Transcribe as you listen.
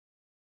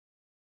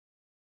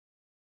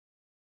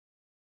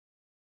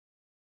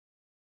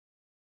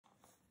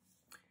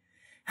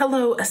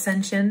Hello,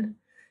 Ascension.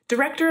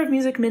 Director of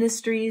Music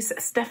Ministries,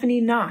 Stephanie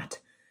Knott,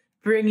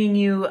 bringing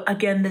you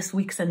again this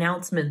week's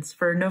announcements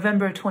for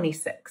November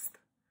 26th.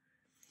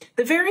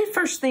 The very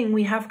first thing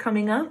we have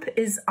coming up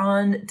is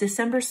on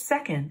December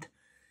 2nd,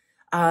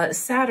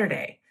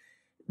 Saturday.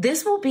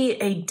 This will be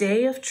a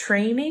day of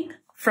training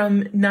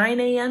from 9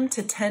 a.m.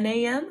 to 10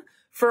 a.m.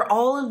 for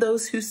all of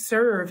those who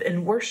serve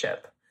in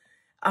worship.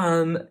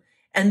 And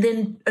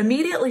then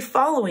immediately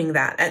following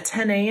that at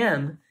 10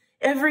 a.m.,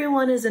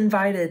 everyone is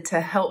invited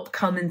to help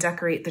come and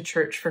decorate the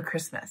church for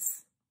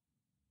Christmas.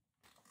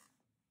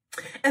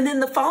 And then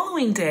the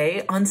following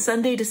day, on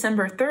Sunday,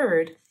 December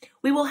 3rd,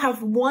 we will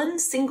have one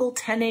single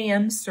 10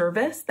 a.m.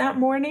 service that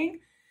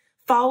morning,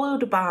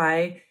 followed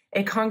by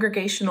a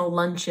congregational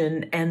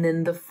luncheon and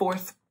then the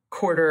fourth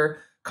quarter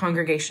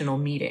congregational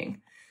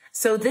meeting.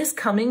 So this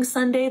coming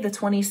Sunday, the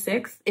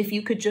 26th, if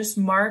you could just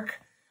mark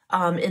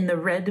in the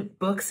red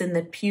books in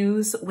the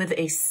pews with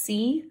a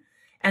C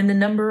and the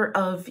number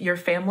of your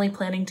family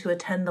planning to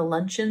attend the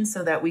luncheon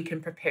so that we can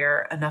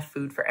prepare enough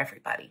food for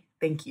everybody.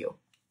 Thank you.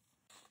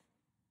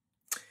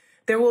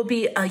 There will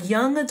be a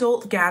young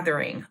adult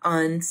gathering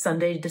on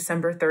Sunday,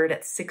 December 3rd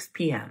at 6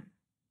 p.m.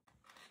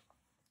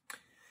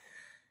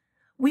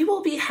 We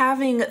will be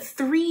having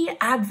 3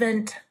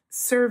 Advent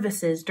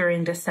services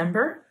during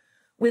December,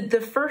 with the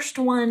first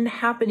one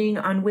happening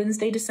on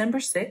Wednesday, December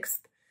 6th,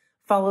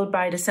 followed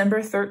by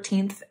December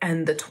 13th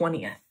and the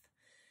 20th.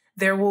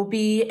 There will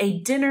be a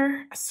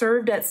dinner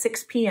served at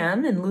 6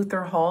 p.m. in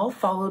Luther Hall,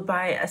 followed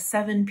by a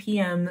 7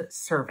 p.m.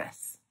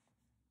 service.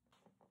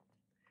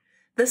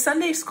 The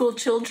Sunday school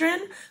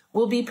children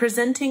will be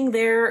presenting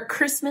their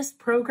Christmas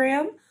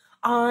program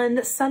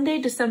on Sunday,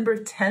 December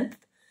 10th,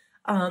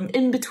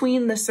 in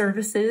between the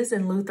services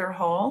in Luther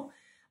Hall.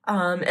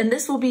 And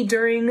this will be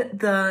during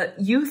the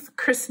Youth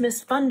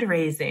Christmas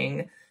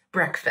Fundraising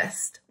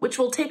Breakfast, which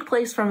will take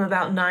place from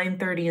about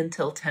 9:30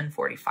 until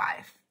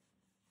 10:45.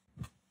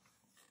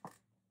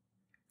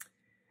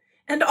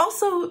 And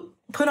also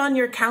put on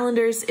your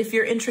calendars if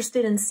you're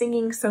interested in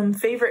singing some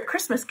favorite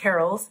Christmas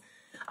carols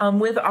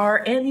with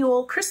our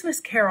annual Christmas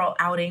Carol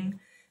outing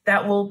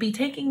that will be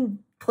taking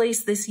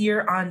place this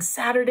year on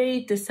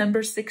Saturday,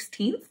 December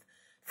 16th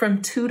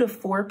from 2 to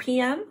 4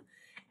 p.m.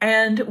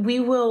 And we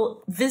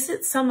will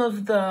visit some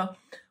of the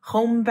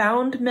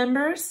homebound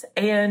members,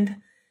 and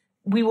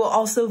we will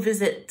also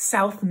visit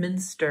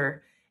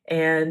Southminster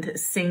and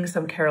sing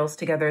some carols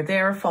together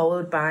there,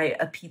 followed by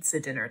a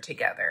pizza dinner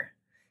together.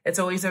 It's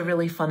always a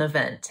really fun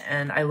event,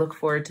 and I look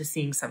forward to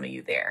seeing some of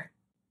you there.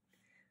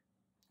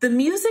 The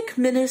music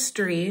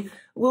ministry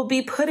will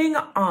be putting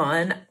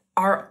on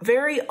our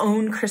very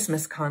own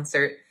Christmas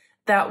concert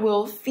that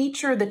will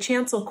feature the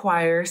chancel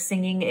choir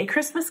singing a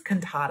Christmas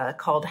cantata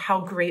called How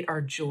Great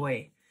Our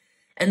Joy.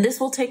 And this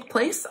will take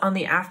place on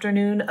the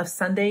afternoon of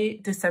Sunday,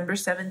 December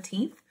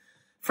 17th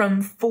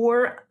from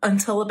 4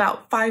 until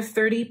about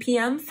 5:30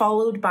 p.m.,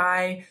 followed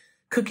by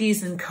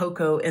cookies and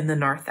cocoa in the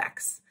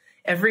narthex.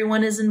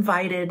 Everyone is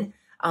invited.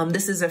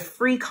 This is a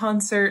free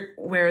concert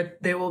where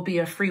there will be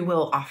a free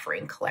will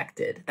offering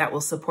collected that will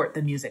support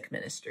the music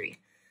ministry.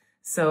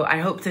 So I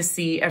hope to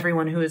see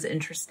everyone who is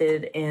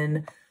interested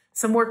in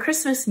some more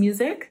Christmas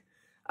music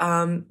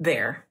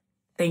there.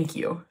 Thank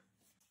you.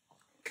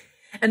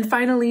 And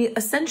finally,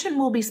 Ascension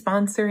will be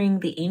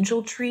sponsoring the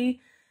Angel Tree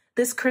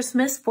this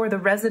Christmas for the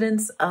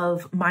residents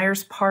of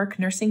Myers Park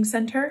Nursing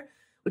Center,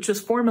 which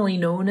was formerly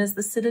known as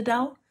the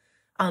Citadel.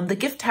 The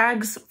gift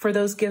tags for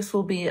those gifts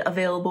will be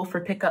available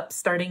for pickup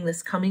starting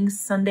this coming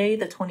Sunday,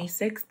 the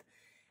 26th,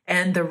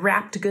 and the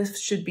wrapped gifts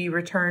should be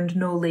returned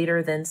no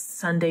later than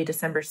Sunday,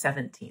 December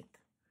 17th.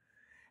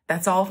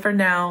 That's all for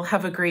now.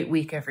 Have a great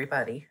week,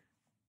 everybody.